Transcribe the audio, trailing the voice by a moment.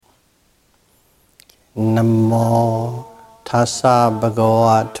Namo tassa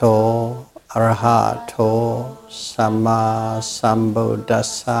bhagavato arahato samma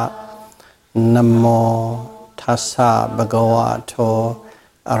sambuddhassa. Namo tassa bhagavato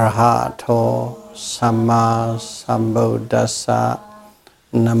arahato samma sambuddhassa.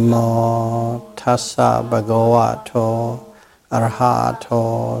 Namo tassa bhagavato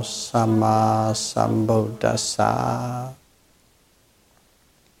arahato samma sambuddhassa.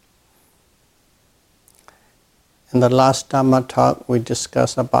 In the last Dhamma talk, we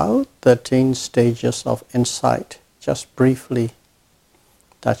discussed about 13 stages of insight, just briefly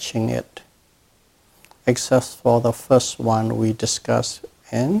touching it. Except for the first one, we discussed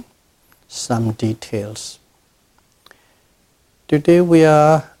in some details. Today we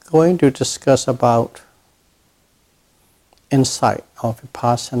are going to discuss about insight of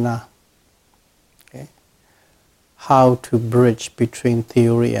Vipassana. Okay? How to bridge between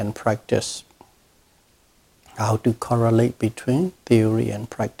theory and practice. How to correlate between theory and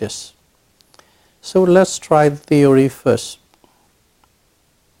practice. So let's try theory first.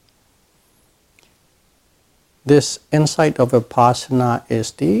 This insight of Vipassana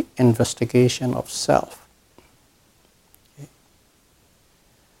is the investigation of self. Okay.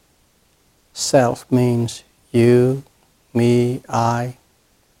 Self means you, me, I,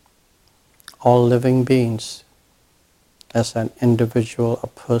 all living beings. As an individual, a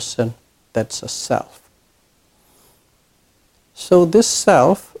person, that's a self. So this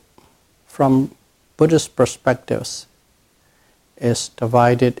self, from Buddhist perspectives, is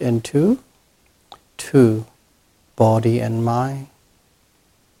divided into two, body and mind.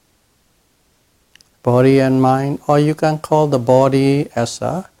 Body and mind, or you can call the body as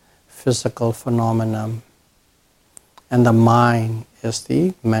a physical phenomenon, and the mind is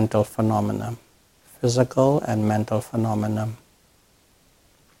the mental phenomenon, physical and mental phenomenon.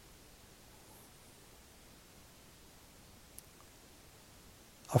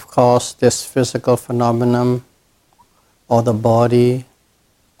 Of course, this physical phenomenon, or the body,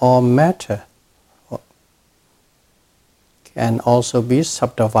 or matter, can also be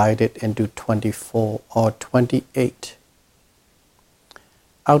subdivided into 24 or 28.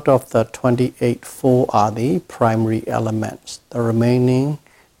 Out of the 28, 4 are the primary elements. The remaining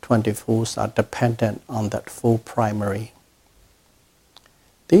 24 are dependent on that 4 primary.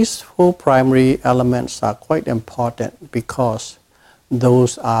 These 4 primary elements are quite important because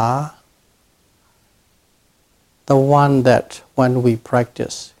those are the one that when we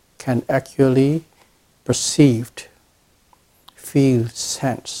practice can actually perceive, feel,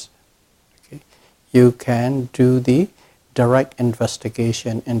 sense. Okay? You can do the direct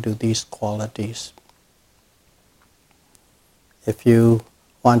investigation into these qualities. If you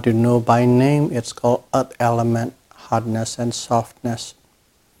want to know by name, it's called earth element, hardness and softness.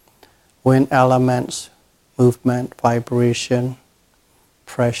 Wind elements, movement, vibration,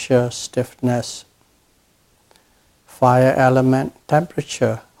 pressure, stiffness. Fire element,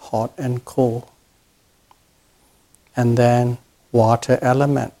 temperature, hot and cold. And then water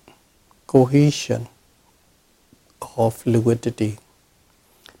element, cohesion or fluidity.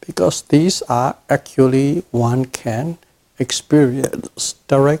 Because these are actually one can experience,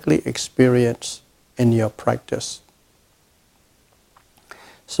 directly experience in your practice.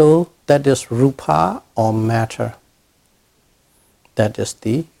 So that is rupa or matter. That is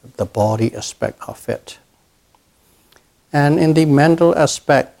the body aspect of it. And in the mental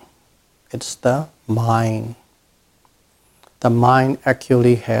aspect, it's the mind. The mind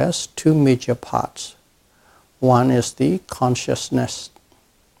actually has 2 major parts. One is the consciousness,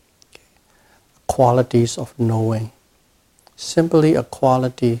 qualities of knowing. Simply a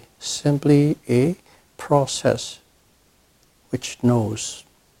quality, simply a process which knows.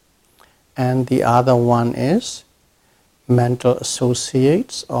 And the other one is mental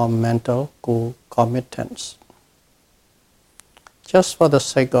associates or mental concomitants. Just for the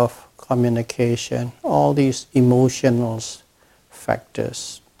sake of communication, all these emotional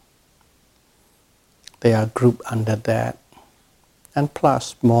factors, they are grouped under that, and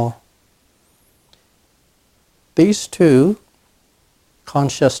plus more. These 2,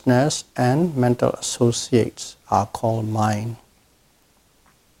 consciousness and mental associates, are called mind.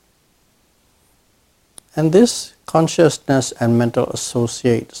 And this consciousness and mental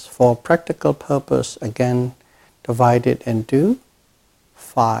associates, for practical purpose, again divided into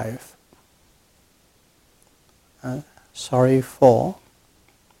 5. 4.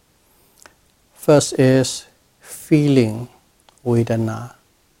 First is feeling, vedana,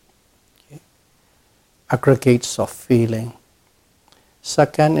 okay. Aggregates of feeling.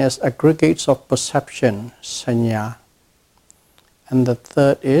 Second is aggregates of perception, sanya. And the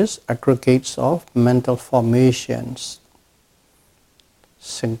third is aggregates of mental formations,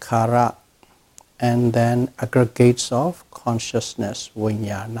 sankhara, and then aggregates of consciousness,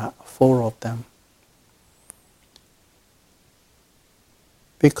 vijnana, 4 of them.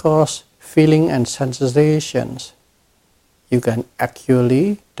 Because feeling and sensations you can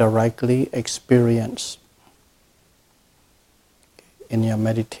actually, directly experience in your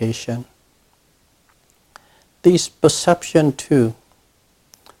meditation. This perception too,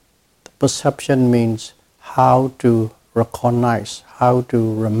 the perception means how to recognize, how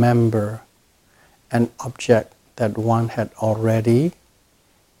to remember an object that one had already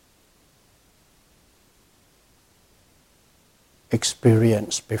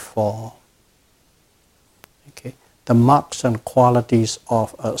experienced before. Okay. The marks and qualities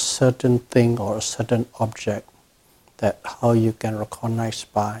of a certain thing or a certain object, that how you can recognize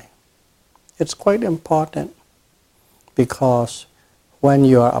by. It's quite important because when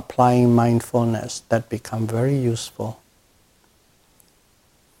you are applying mindfulness, that becomes very useful.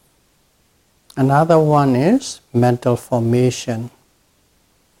 Another one is mental formation.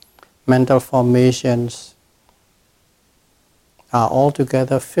 Mental formations are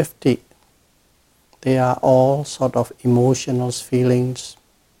altogether 50. They are all sort of emotional feelings,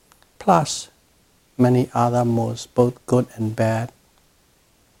 plus many other modes, both good and bad.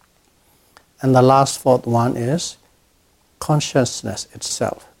 And the last 4th one is consciousness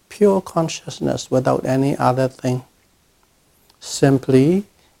itself. Pure consciousness without any other thing. Simply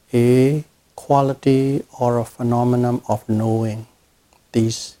a quality or a phenomenon of knowing.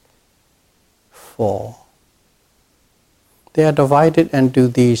 These 4. They are divided into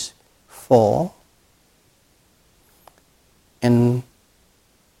these 4 in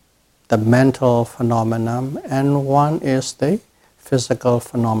the mental phenomenon, and one is the physical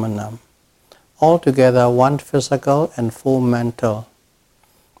phenomenon. Altogether, 1 physical and 4 mental.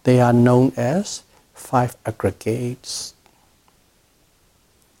 They are known as 5 aggregates.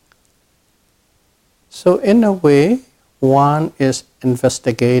 So in a way, one is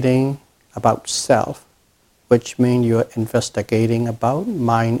investigating about self, which means you are investigating about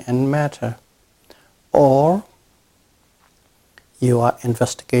mind and matter, or you are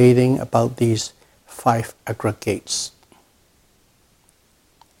investigating about these 5 aggregates,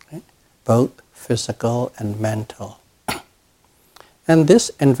 okay? Both physical and mental. And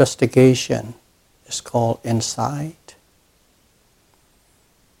this investigation is called insight.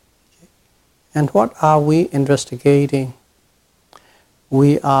 Okay. And what are we investigating?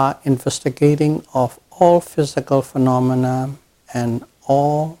 We are investigating of all physical phenomena and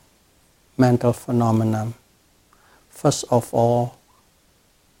all mental phenomena. First of all,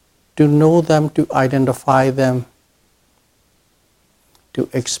 to know them, to identify them, to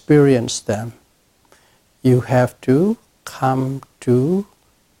experience them, you have to come to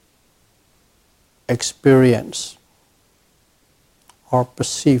experience or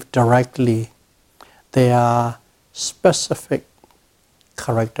perceive directly their specific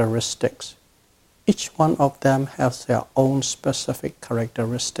characteristics. Each one of them has their own specific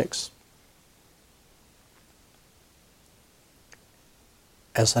characteristics.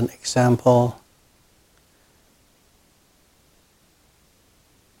 As an example,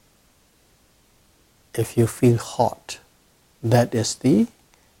 if you feel hot, that is the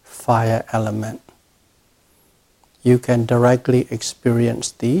fire element. You can directly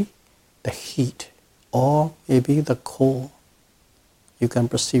experience the heat or maybe the cold. You can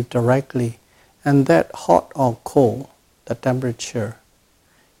perceive directly, and that hot or cold, the temperature,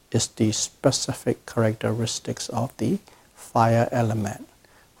 is the specific characteristics of the fire element,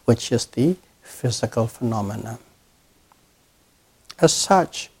 which is the physical phenomenon. As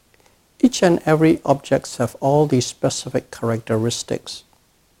such, each and every object have all these specific characteristics.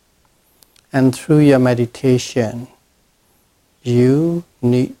 And through your meditation, you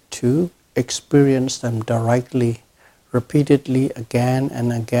need to experience them directly, repeatedly, again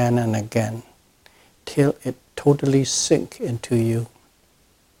and again and again, till it totally sinks into you.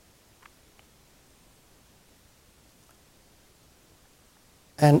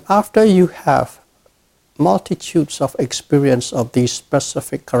 And after you have multitudes of experience of these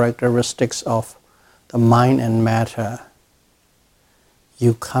specific characteristics of the mind and matter,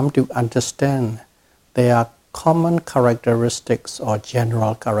 you come to understand they are common characteristics or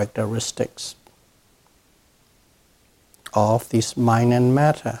general characteristics of this mind and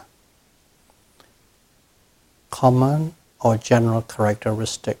matter. Common or general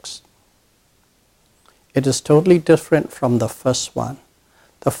characteristics. It is totally different from the first one.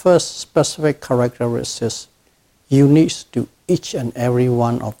 The first specific characteristic is unique to each and every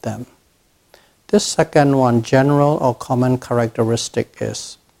one of them. This second one, general or common characteristic,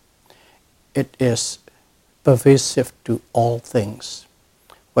 is it is pervasive to all things,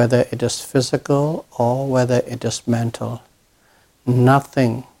 whether it is physical or whether it is mental.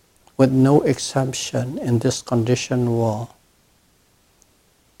 Nothing, with no exception in this conditioned world,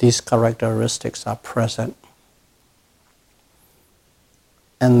 these characteristics are present.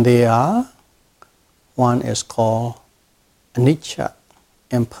 And they are, one is called anicca,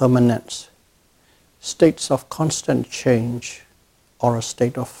 impermanence, states of constant change or a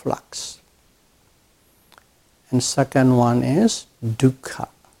state of flux. And second one is dukkha.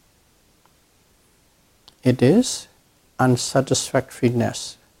 It is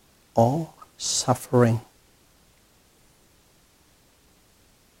unsatisfactoriness or suffering.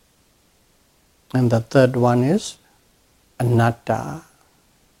 And the third one is anatta.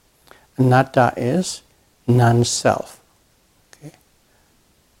 Anatta is non-self, okay?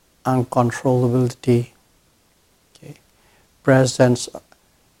 Uncontrollability, okay? Presence,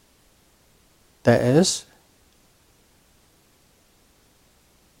 there is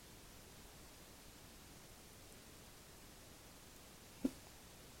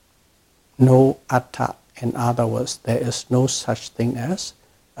no atta. In other words, there is no such thing as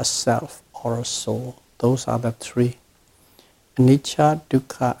a self or a soul. Those are the three. Anicca,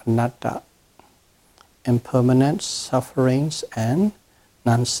 dukkha, anatta. Impermanence, sufferings, and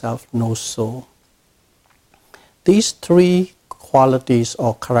non-self, no soul. These three qualities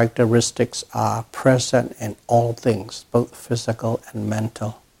or characteristics are present in all things, both physical and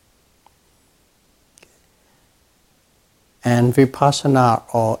mental. And vipassana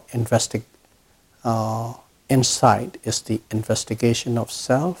or insight is the investigation of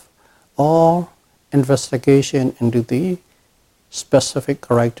self or investigation into the specific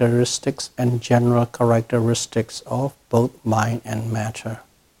characteristics and general characteristics of both mind and matter,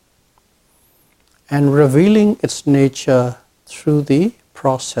 and revealing its nature through the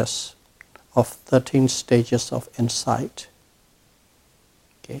process of 13 stages of insight,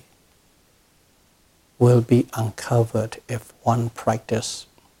 okay, will be uncovered if one practice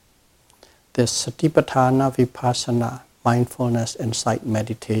this Satipatthana Vipassana, mindfulness insight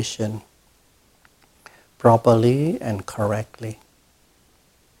meditation properly and correctly.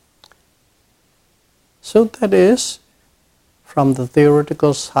 So that is, from the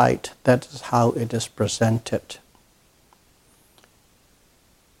theoretical side, that is how it is presented.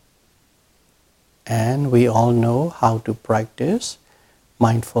 And we all know how to practice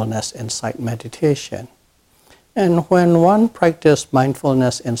mindfulness insight meditation. And when one practices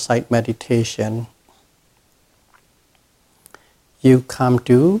mindfulness insight meditation, you come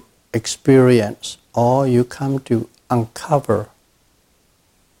to experience or you come to uncover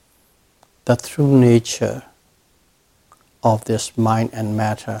the true nature of this mind and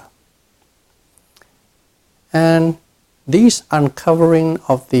matter. And these uncovering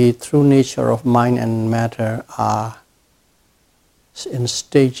of the true nature of mind and matter are in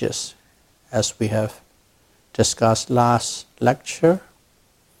stages, as we have discussed last lecture.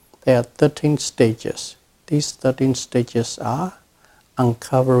 There are 13 stages. These 13 stages are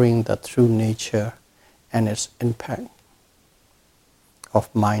uncovering the true nature and its impact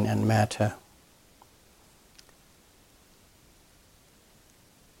of mind and matter.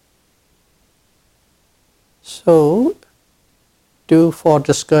 So, for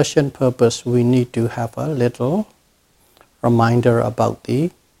discussion purpose, we need to have a little reminder about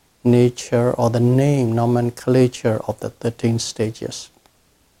the nature or the name, nomenclature of the 13 stages.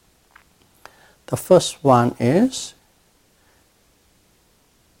 The first one is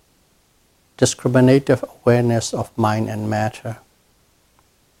discriminative awareness of mind and matter.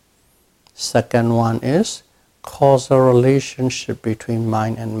 Second one is causal relationship between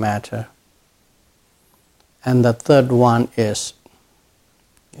mind and matter. And the third one is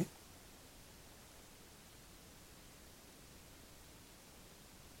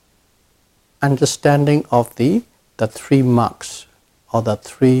understanding of the three marks or the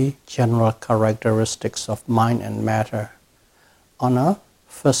three general characteristics of mind and matter on a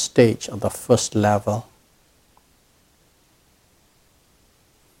first stage or the first level.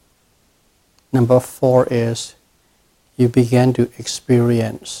 Number 4 is you begin to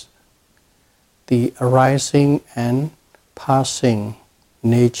experience the arising and passing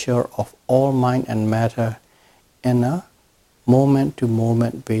nature of all mind and matter in a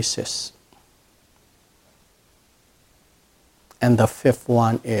moment-to-moment basis. And the 5th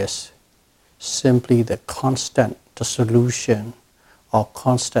one is simply the constant dissolution or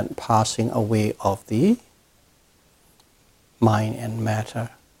constant passing away of the mind and matter.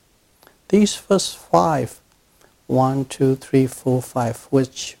 These first 5, 1, 2, 3, 4, 5,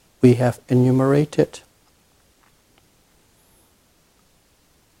 which we have enumerated.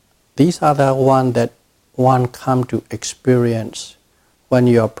 These are the ones that one come to experience when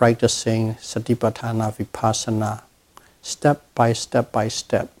you are practicing Satipatthana Vipassana, step by step by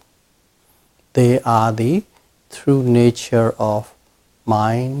step. They are the true nature of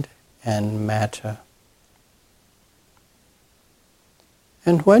mind and matter.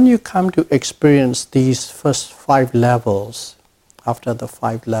 And when you come to experience these first 5 levels, after the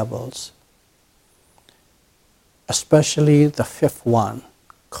 5 levels, especially the 5th one,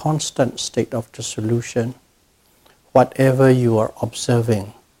 constant state of dissolution, whatever you are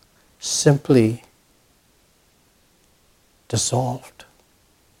observing simply dissolved,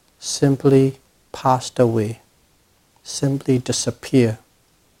 simply passed away, simply disappear.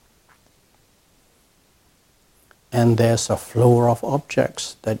 And there's a flow of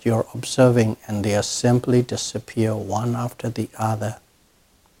objects that you're observing, and they simply disappear one after the other.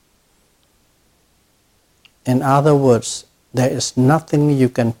 In other words, there is nothing you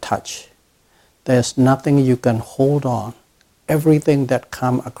can touch. There's nothing you can hold on. Everything that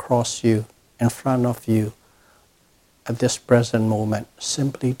comes across you, in front of you, at this present moment,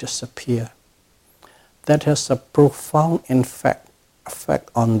 simply disappear. That has a profound effect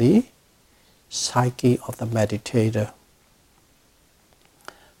on the psyche of the meditator.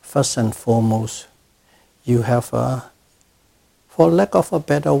 First and foremost, you have for lack of a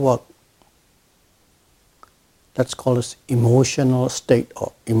better word, let's call it emotional state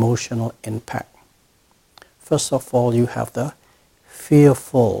or emotional impact. First of all, you have the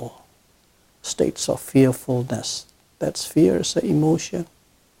fearful states of fearfulness. That's fear is an emotion.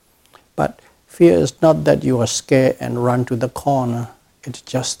 But fear is not that you are scared and run to the corner. It's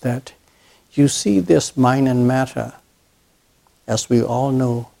just that you see this mind and matter. As we all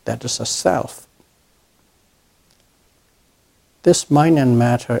know, that is a self. This mind and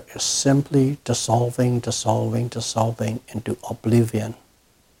matter is simply dissolving into oblivion.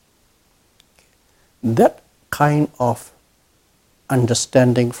 That kind of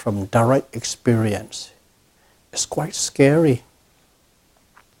understanding from direct experience is quite scary.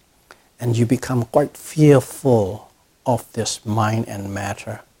 And you become quite fearful of this mind and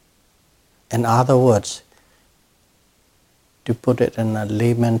matter. In other words, to put it in a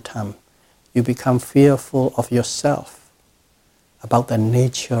layman term, you become fearful of yourself, about the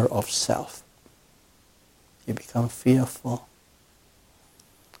nature of self. You become fearful.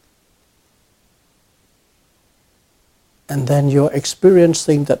 And then you're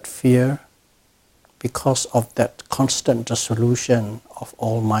experiencing that fear because of that constant dissolution of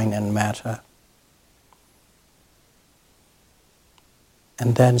all mind and matter.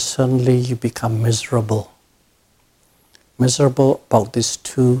 And then suddenly you become miserable. Miserable about these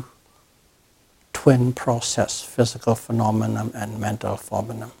 2 twin process, physical phenomenon and mental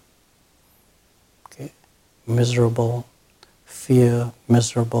phenomenon. Okay? Miserable, fear,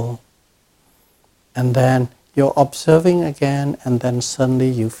 miserable. And then you're observing again, and then suddenly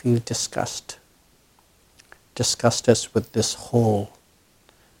you feel disgust. Disgusted with this whole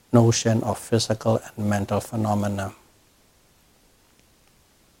notion of physical and mental phenomena.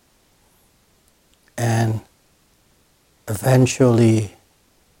 And eventually,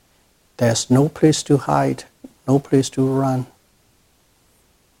 there's no place to hide, no place to run,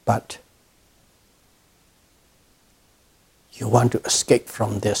 but you want to escape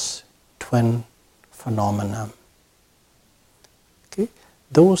from this twin phenomenon. Okay?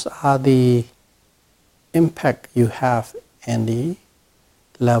 Those are the impact you have in the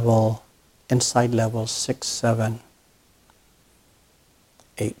level, inside level 6, 7,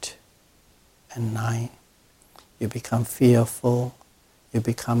 8, and 9. You become fearful, you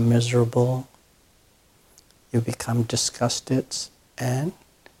become miserable, you become disgusted, and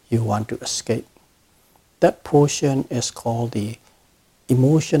you want to escape. That portion is called the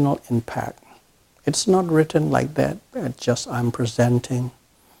emotional impact. It's not written like that, it's just I'm presenting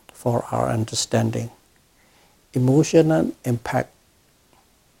for our understanding. Emotional impact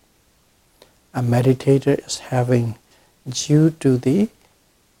a meditator is having due to the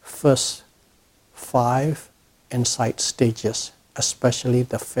first 5 insight stages, especially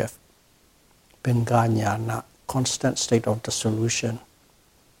the 5th, Binganyana, constant state of dissolution.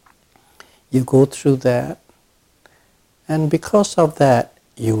 You go through that, and because of that,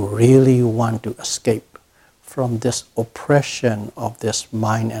 you really want to escape from this oppression of this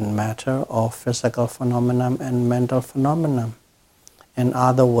mind and matter, of physical phenomenon and mental phenomenon. In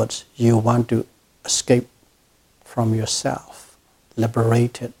other words, you want to escape from yourself,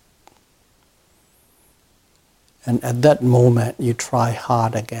 liberate it. And at that moment, you try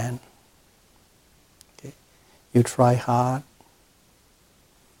hard again. Okay? You try hard.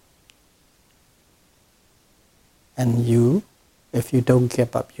 And if you don't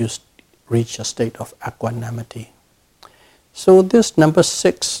give up, you reach a state of equanimity. So this number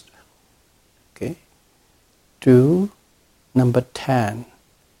 6, okay, to number 10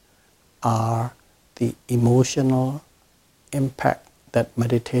 are the emotional impact that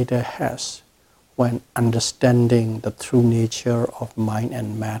meditator has when understanding the true nature of mind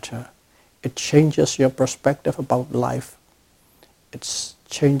and matter. It changes your perspective about life. It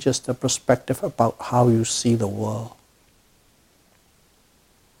changes the perspective about how you see the world.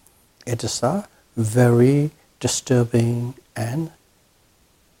 It is a very disturbing and,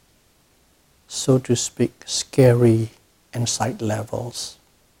 so to speak, scary insight levels.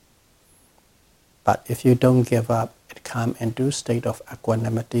 But if you don't give up, it comes into a state of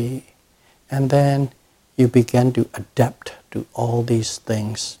equanimity, and then you begin to adapt to all these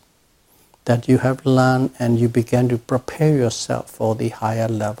things that you have learned, and you begin to prepare yourself for the higher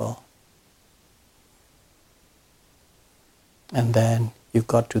level. And then you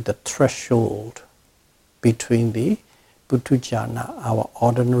got to the threshold between the Puthujjana, our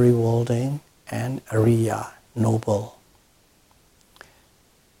ordinary worlding, and Ariya, noble.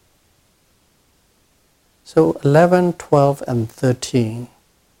 So 11, 12, and 13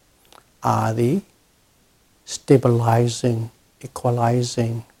 are the stabilizing,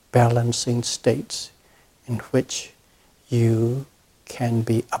 equalizing, balancing states in which you can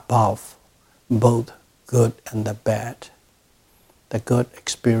be above both good and the bad. The good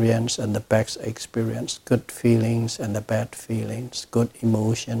experience and the bad experience, good feelings and the bad feelings, good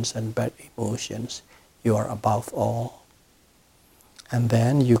emotions and bad emotions. You are above all. And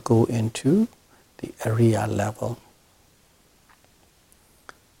then you go into the Ariya level.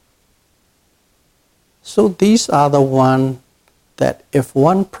 So these are the ones that if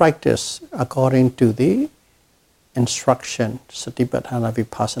one practice according to the instruction, Satipatthana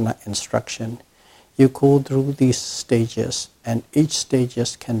Vipassana instruction, you go through these stages, and each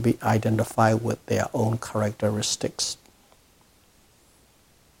stages can be identified with their own characteristics.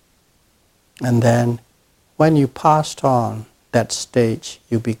 And then when you passed on that stage,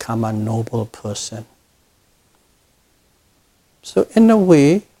 you become a noble person. So in a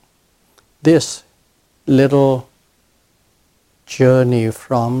way, this little journey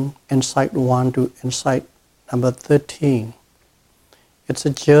from insight 1 to insight number 13, it's a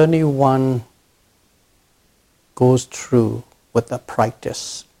journey one goes through with the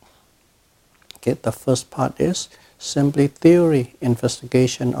practice. Okay, the first part is simply theory,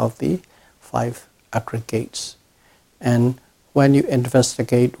 investigation of the 5 aggregates. And when you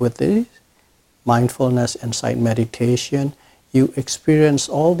investigate with the mindfulness, insight, meditation, you experience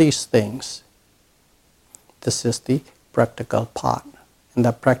all these things. This is the practical part. In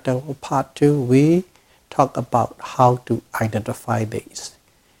the practical part too, we talk about how to identify these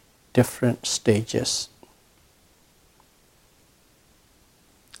different stages.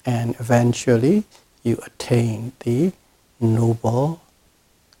 And eventually, you attain the noble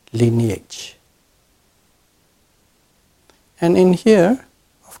lineage. And in here,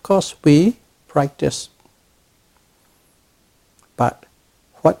 of course, we practice. But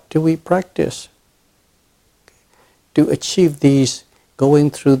what do we practice? To achieve these, going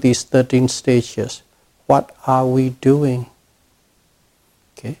through these 13 stages, what are we doing?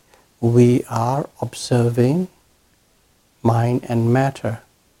 Okay, we are observing mind and matter.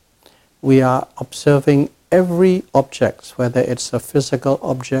 We are observing every object, whether it's a physical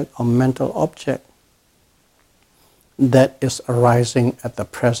object or mental object, that is arising at the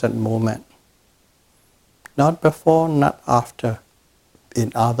present moment. Not before, not after.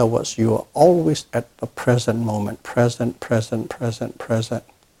 In other words, you are always at the present moment, present, present, present, present.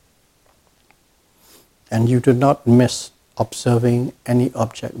 And you do not miss observing any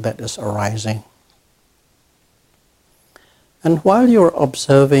object that is arising. And while you're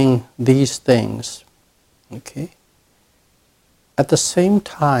observing these things, okay, at the same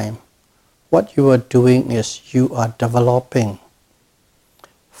time, what you are doing is you are developing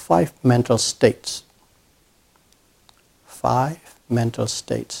 5 mental states. 5 mental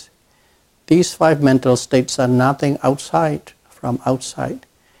states. These 5 mental states are nothing from outside.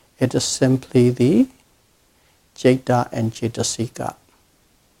 It is simply the Citta and Cetasika,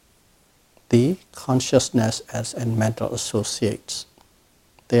 the consciousness as and mental associates.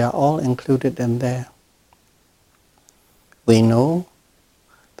 They are all included in there. We know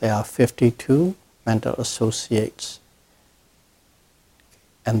there are 52 mental associates.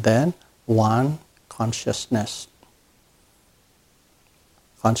 And then 1 consciousness.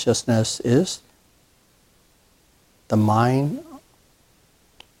 Consciousness is the mind,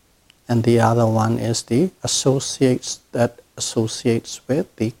 and the other one is the associates that associates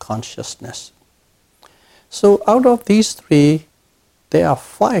with the consciousness. So out of these three, there are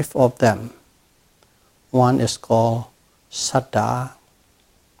 5 of them. One is called Saddha,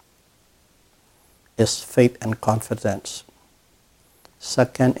 is faith and confidence.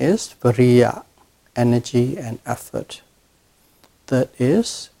 Second is Viriya, energy and effort. Third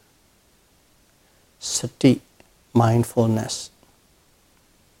is Sati, mindfulness.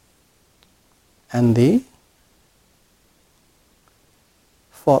 And the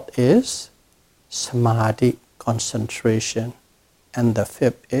fourth is Samadhi, concentration. And the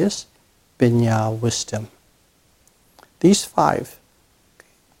fifth is Panya, wisdom. These 5,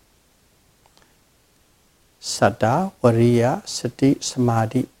 Saddha, Viriya, Sati,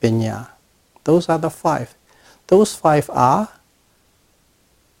 Samadhi, Panya, those are the 5. Those 5 are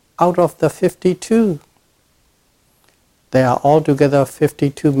out of the 52. There are altogether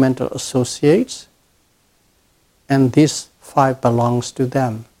 52 mental associates, and these 5 belongs to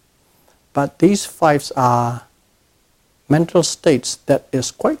them. But these 5 are mental states that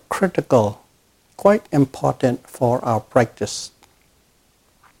is quite critical, quite important for our practice.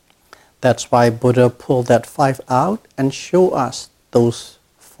 That's why Buddha pulled that 5 out and show us those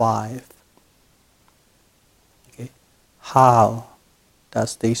 5. Okay. How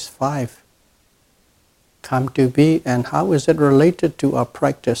does these 5 come to be, and how is it related to our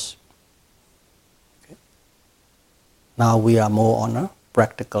practice? Okay. Now we are more on a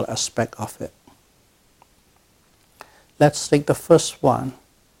practical aspect of it. Let's take the first one,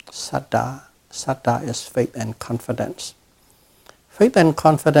 Saddha. Saddha is faith and confidence. Faith and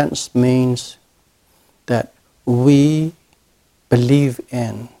confidence means that we believe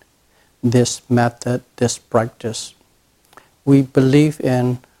in this method, this practice. We believe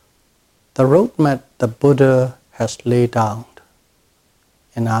in the roadmap the Buddha has laid down.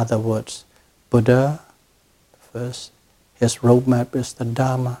 In other words, Buddha, first, his roadmap is the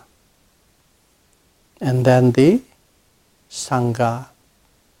Dharma. And then the Sangha,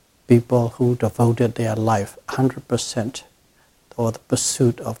 people who devoted their life 100% for the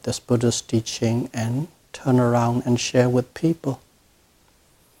pursuit of this Buddha's teaching and turn around and share with people.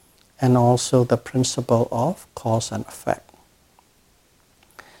 And also the principle of cause and effect.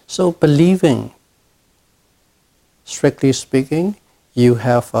 So believing, strictly speaking, you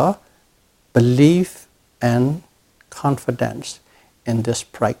have a belief and confidence in this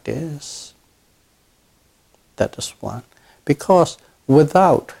practice. That is one. Because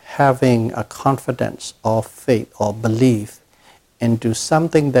without having a confidence or faith or belief into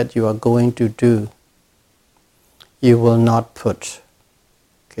something that you are going to do, you will not put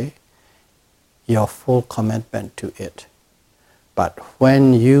your full commitment to it. But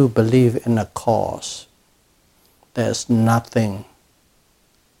when you believe in a cause, there's nothing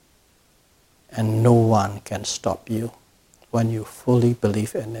and no one can stop you when you fully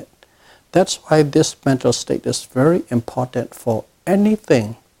believe in it. That's why this mental state is very important for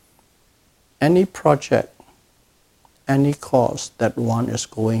anything, any project, any cause that one is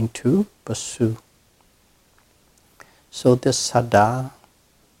going to pursue. So this Saddha,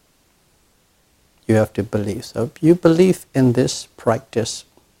 you have to believe. So you believe in this practice.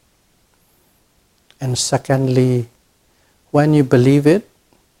 And secondly, when you believe it,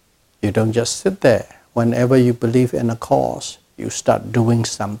 you don't just sit there. Whenever you believe in a cause, you start doing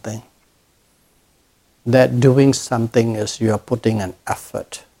something. That doing something is you are putting an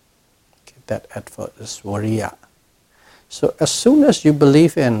effort. That effort is viriya. So as soon as you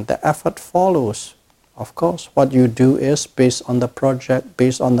believe in, the effort follows. Of course, what you do is based on the project,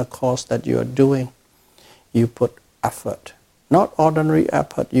 based on the cause that you are doing. You put effort. Not ordinary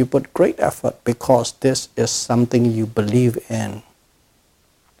effort, you put great effort because this is something you believe in.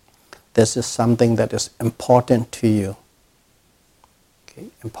 This is something that is important to you.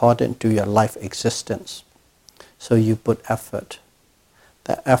 Important to your life existence. So you put effort.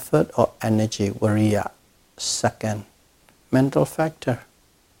 The effort or energy, viriya. Second, mental factor.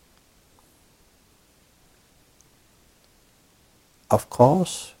 Of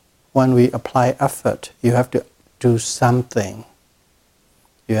course, when we apply effort, you have to do something.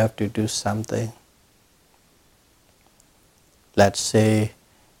 You have to do something. Let's say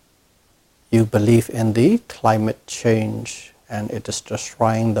you believe in the climate change and it is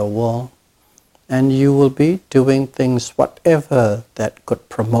destroying the world, and you will be doing things, whatever that could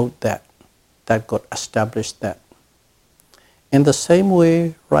promote that could establish that. In the same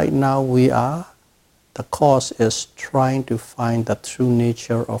way, right now the cause is trying to find the true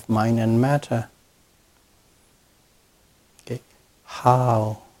nature of mind and matter.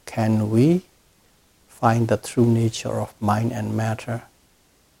 How can we find the true nature of mind and matter?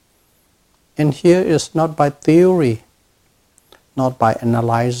 And here is not by theory, not by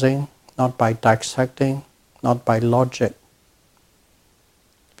analyzing, not by dissecting, not by logic.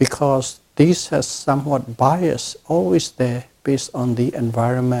 Because this has somewhat bias always there based on the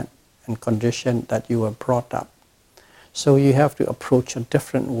environment and condition that you were brought up. So you have to approach a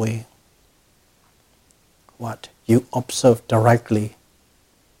different way. What? You observe directly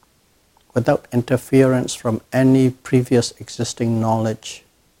without interference from any previous existing knowledge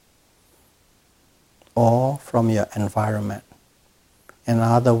or from your environment. In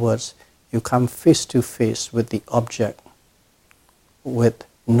other words, you come face to face with the object with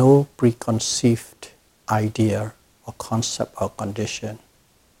no preconceived idea or concept or condition.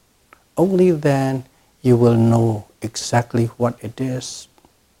 Only then you will know exactly what it is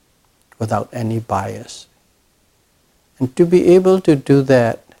without any bias. And to be able to do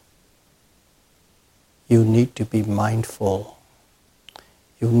that, you need to be mindful.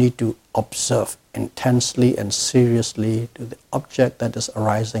 You need to observe intensely and seriously to the object that is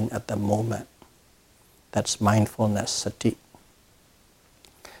arising at the moment. That's mindfulness, sati.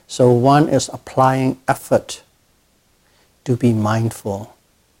 So one is applying effort to be mindful,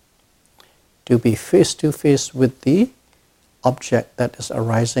 to be face to face with the object that is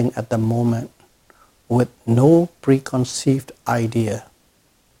arising at the moment with no preconceived idea,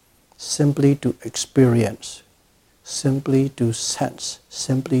 simply to experience, simply to sense,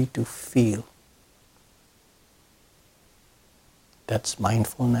 simply to feel. That's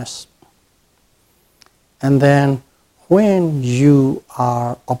mindfulness. And then when you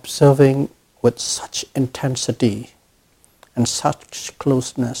are observing with such intensity and such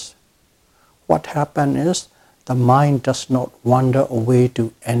closeness, what happens is the mind does not wander away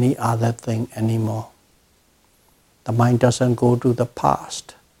to any other thing anymore. The mind doesn't go to the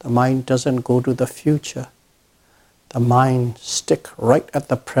past. The mind doesn't go to the future. The mind sticks right at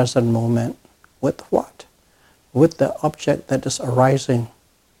the present moment with what? With the object that is arising.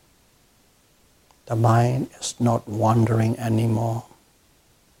 The mind is not wandering anymore.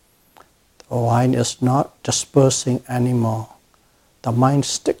 The mind is not dispersing anymore. The mind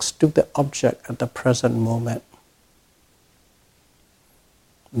sticks to the object at the present moment.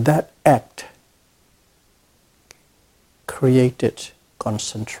 That act created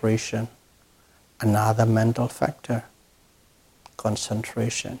concentration. Another mental factor,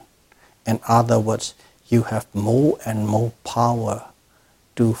 concentration. In other words, you have more and more power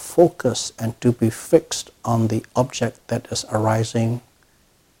to focus and to be fixed on the object that is arising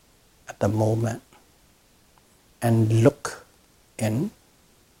at the moment and look in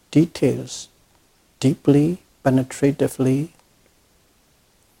details, deeply, penetratively,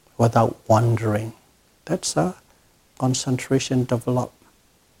 without wandering. That's a concentration developed.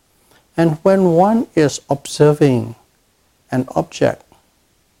 And when one is observing an object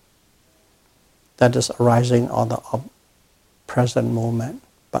that is arising on the present moment,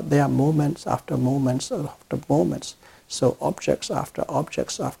 but there are moments after moments after moments, so objects after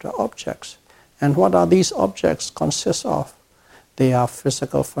objects after objects. And what are these objects consist of? They are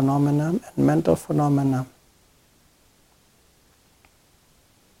physical phenomena and mental phenomena.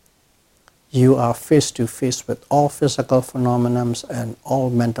 You are face to face with all physical phenomena and all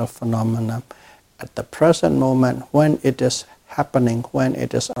mental phenomena at the present moment when it is happening, when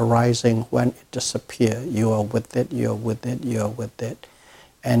it is arising, when it disappears. You are with it, you are with it, you are with it.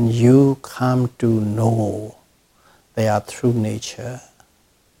 And you come to know they are true nature.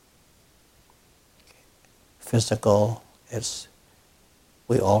 Physical is,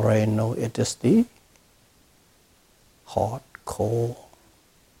 we already know it is the hot, cold,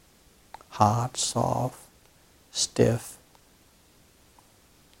 hard, soft, stiff,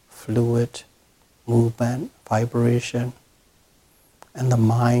 fluid, movement, vibration, and the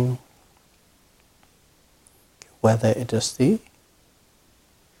mind, whether it is the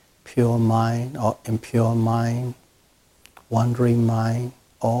pure mind or impure mind, wandering mind,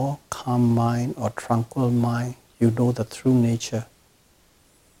 or calm mind or tranquil mind, you know the true nature.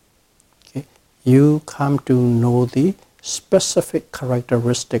 Okay? You come to know the specific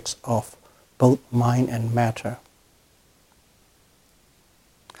characteristics of both mind and matter.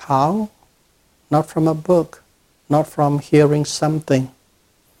 How? Not from a book, not from hearing something,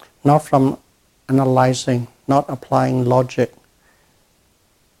 not from analyzing, not applying logic.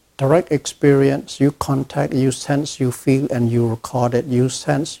 Direct experience, you contact, you sense, you feel, and you record it. You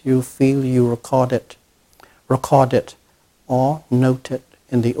sense, you feel, you record it. Record it or note it.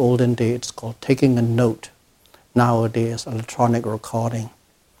 In the olden days, it's called taking a note. Nowadays, electronic recording.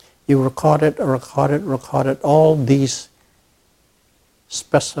 You record it, all these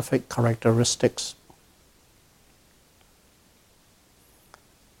specific characteristics.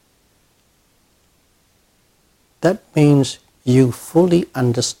 That means you fully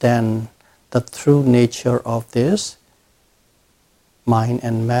understand the true nature of this mind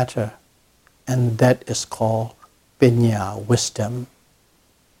and matter. And that is called pinya, wisdom.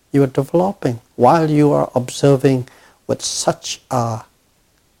 You are developing while you are observing with such a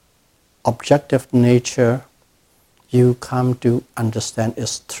objective nature. You come to understand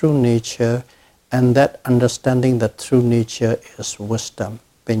its true nature, and that understanding the true nature is wisdom,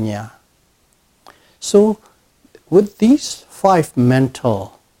 pinya. So with these 5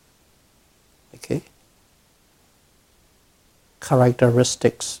 mental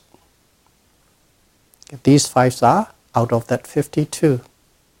characteristics, these 5 are out of that 52.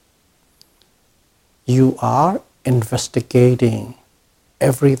 You are investigating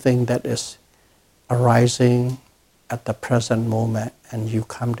everything that is arising at the present moment, and you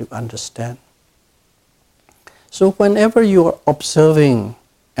come to understand. So whenever you are observing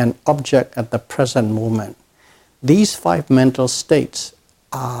an object at the present moment, these 5 mental states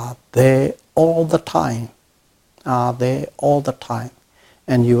are there all the time,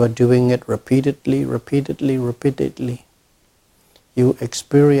 and you are doing it repeatedly. You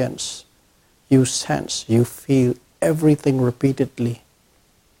experience, you sense, you feel everything repeatedly,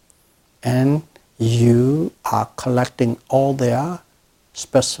 and you are collecting all their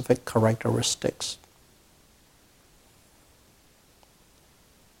specific characteristics.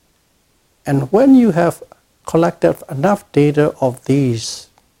 And when you have collected enough data of these,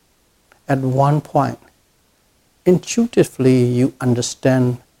 at one point, intuitively you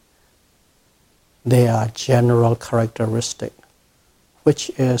understand their general characteristic, which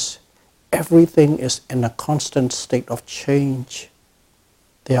is everything is in a constant state of change.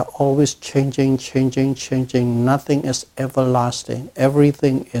 They are always changing. Nothing is everlasting.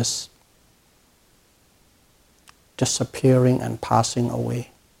 Everything is disappearing and passing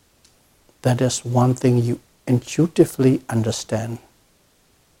away. That is one thing you intuitively understand.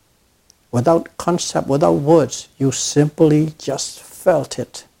 Without concept, without words, you simply just felt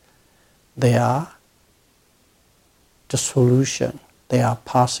it. They are dissolution. They are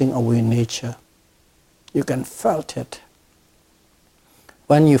passing away nature. You can felt it.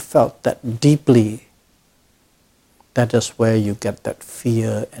 When you felt that deeply, that is where you get that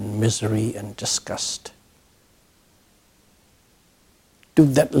fear and misery and disgust. To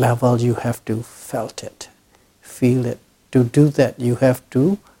that level, you have to felt it, feel it. To do that, you have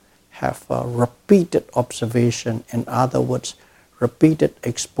to have a repeated observation. In other words, repeated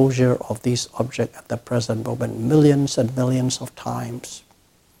exposure of these objects at the present moment, millions and millions of times,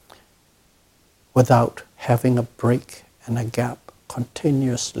 without having a break and a gap,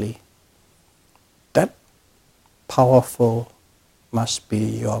 continuously. That powerful must be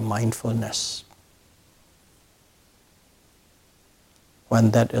your mindfulness.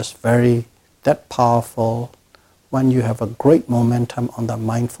 When that is that powerful, when you have a great momentum on the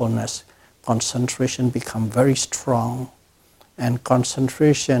mindfulness, concentration becomes very strong, and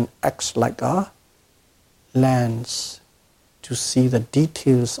concentration acts like a lens to see the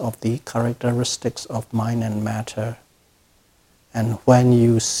details of the characteristics of mind and matter. And when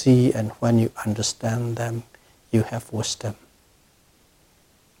you see and when you understand them, you have wisdom.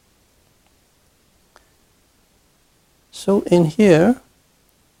 So in here,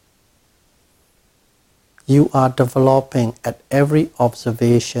 you are developing at every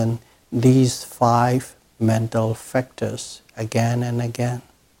observation these 5 mental factors again and again.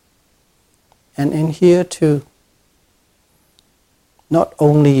 And in here too, not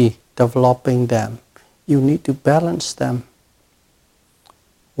only developing them, you need to balance them.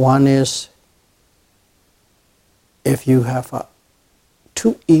 One is, if you have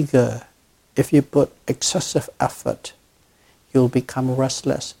too eager, if you put excessive effort, you'll become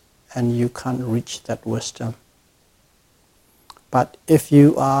restless and you can't reach that wisdom. But if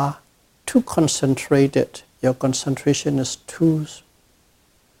you are too concentrated, your concentration is too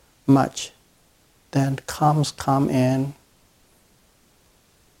much, then calms come in,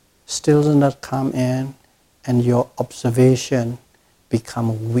 stillness come in, and your observation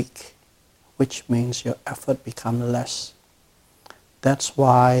become weak, which means your effort become less. That's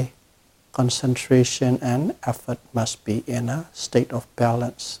why concentration and effort must be in a state of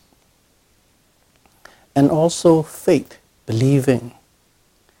balance. And also faith, believing.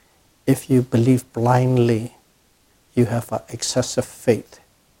 If you believe blindly, you have an excessive faith.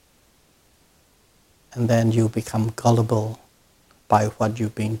 And then you become gullible by what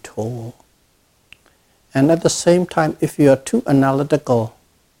you've been told. And at the same time, if you are too analytical,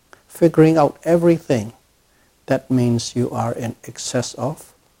 figuring out everything, that means you are in excess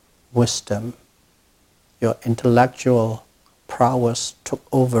of wisdom. Your intellectual prowess took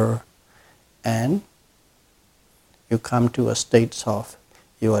over, and you come to a state of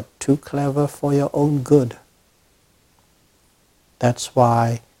You are too clever for your own good. That's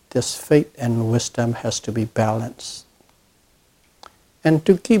why this faith and wisdom has to be balanced. And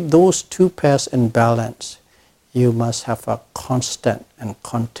to keep those two pairs in balance, you must have a constant and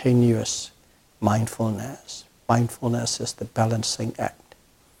continuous mindfulness. Mindfulness is the balancing act.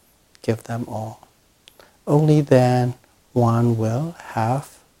 Give them all. Only then one will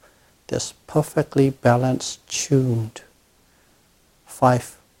have this perfectly balanced, tuned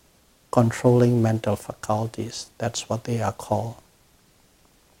 5 controlling mental faculties. That's what they are called.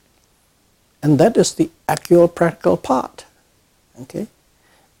 And that is the actual practical part. Okay?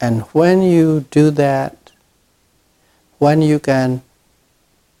 And when you do that, when you can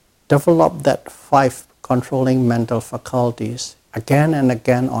develop that 5 controlling mental faculties again and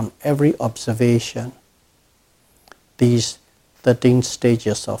again on every observation, these 13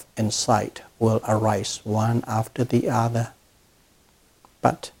 stages of insight will arise one after the other.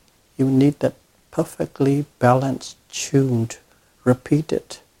 But you need that perfectly balanced, tuned,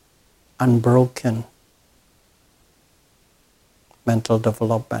 repeated, unbroken mental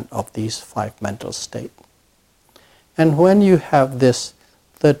development of these 5 mental states. And when you have this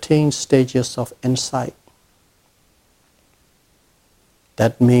 13 stages of insight,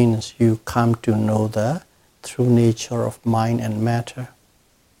 that means you come to know the true nature of mind and matter.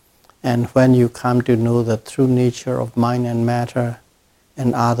 And when you come to know the true nature of mind and matter,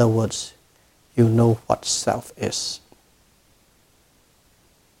 in other words, you know what self is.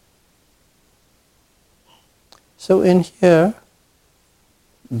 So in here,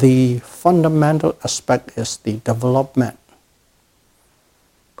 the fundamental aspect is the development.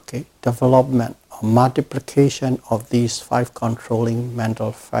 Okay, development or multiplication of these 5 controlling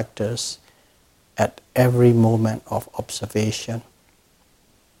mental factors at every moment of observation.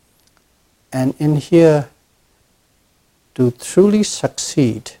 And in here, to truly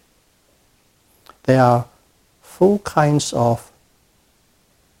succeed, there are 4 kinds of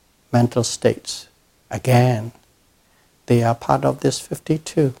mental states. Again, they are part of this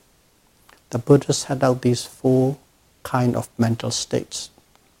 52. The Buddha set out these 4 kinds of mental states.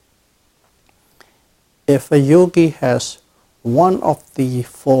 If a yogi has one of the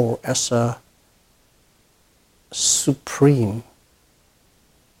 4 as a supreme,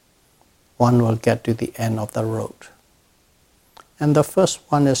 one will get to the end of the road. And the first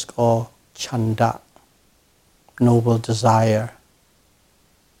one is called chanda, noble desire.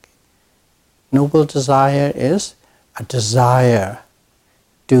 Noble desire is a desire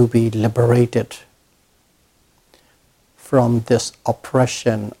to be liberated from this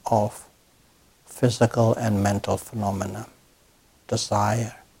oppression of physical and mental phenomena.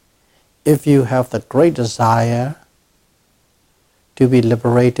 Desire. If you have the great desire to be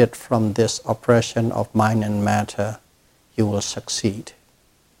liberated from this oppression of mind and matter, you will succeed.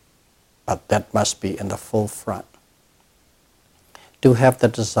 But that must be in the forefront. To have the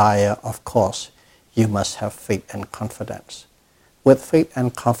desire, of course, you must have faith and confidence. With faith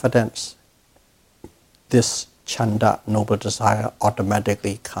and confidence, this chanda, noble desire,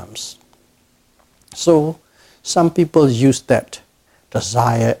 automatically comes. So, some people use that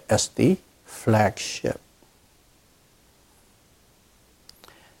desire as the flagship.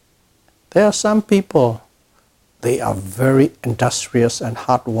 There are some people, they are very industrious and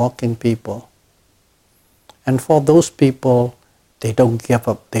hard-working people. And for those people, they don't give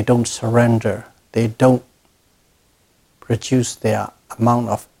up, they don't surrender, they don't reduce their amount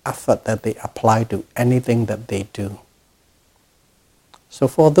of effort that they apply to anything that they do. So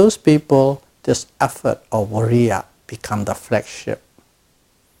for those people, this effort or viriya become the flagship.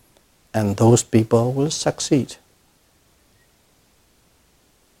 And those people will succeed.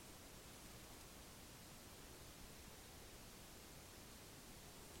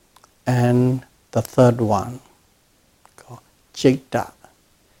 And the third one, called citta.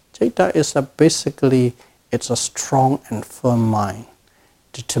 Citta is basically, it's a strong and firm mind,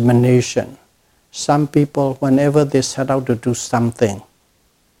 determination. Some people, whenever they set out to do something,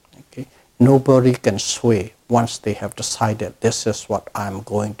 okay, nobody can sway once they have decided this is what I'm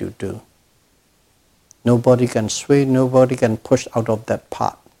going to do. Nobody can sway, nobody can push out of that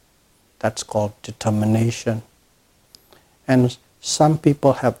path. That's called determination. And some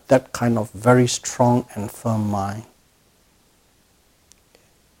people have that kind of very strong and firm mind.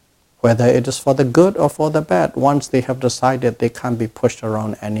 Whether it is for the good or for the bad, once they have decided, they can't be pushed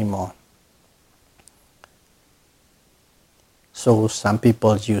around anymore. So some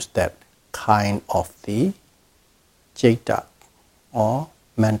people use that kind of the citta or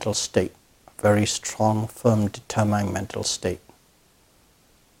mental state, very strong, firm, determined mental state.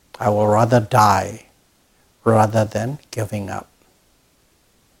 I will rather die rather than giving up. เ So some people use that kind of the citta or mental state, very strong, firm, determined mental state. I will rather die rather than giving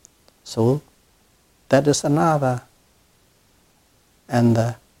up. So that is another. And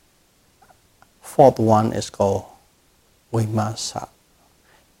the fourth one is called Vimasa.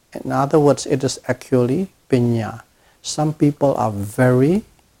 In other words, it is actually Pinya. Some people are very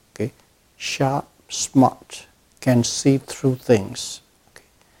sharp, smart, can see through things.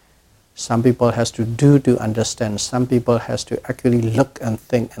 Some people has to do to understand. Some people has to actually look and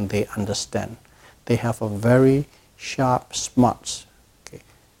think and they understand. They have a very sharp, smart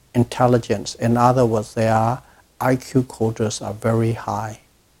intelligence. In other words, their IQ quotas are very high.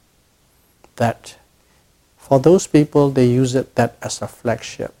 That for those people, they use that as a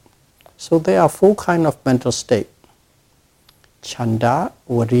flagship. So there are four kinds of mental state: Chanda,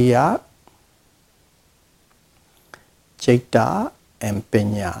 Viriya, Citta, and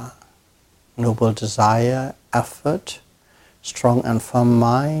Pinya. Noble desire, effort, strong and firm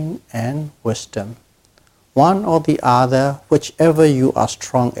mind, and wisdom. One or the other, whichever you are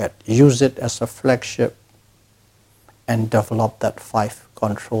strong at, use it as a flagship and develop that 5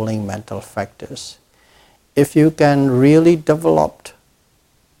 controlling mental factors. If you can really develop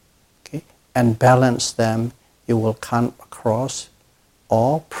and balance them, you will come across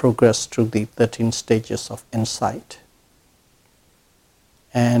or progress through the 13 stages of insight.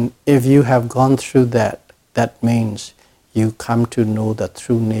 And if you have gone through that, that means you come to know the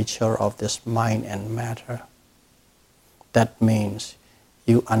true nature of this mind and matter. That means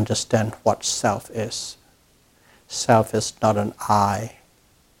you understand what self is. Self is not an I,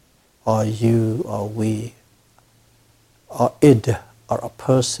 or you, or we, or id, or a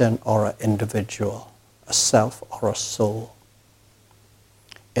person, or an individual, a self or a soul.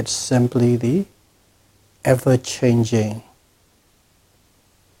 It's simply the ever-changing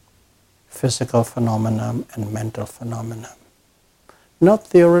physical phenomenon and mental phenomenon. Not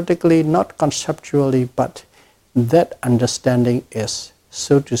theoretically, not conceptually, but that understanding is,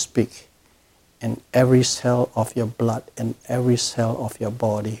 so to speak, in every cell of your blood, in every cell of your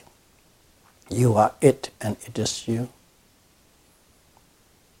body. You are it and it is you.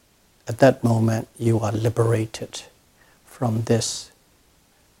 At that moment, you are liberated from this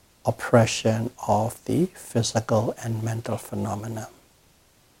oppression of the physical and mental phenomena.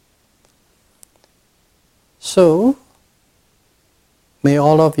 So, may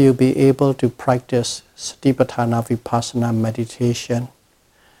all of you be able to practice Satipatthana Vipassana meditation.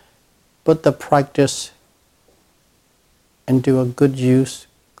 Put the practice into a good use.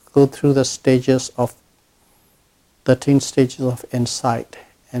 Go through the stages of 13 stages of insight,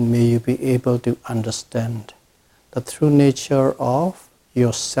 and may you be able to understand the true nature of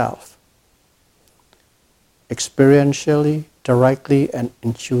yourself, experientially, directly, and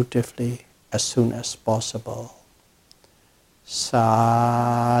intuitively as soon as possible.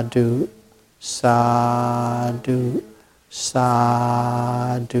 Sadhu, sadhu, sadhu.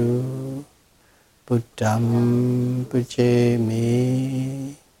 Buddham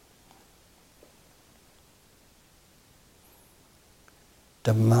pujemi.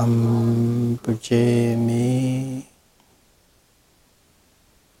 Dhammam pujemi.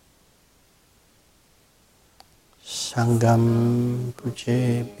 Sangham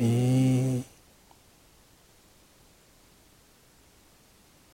pujemi.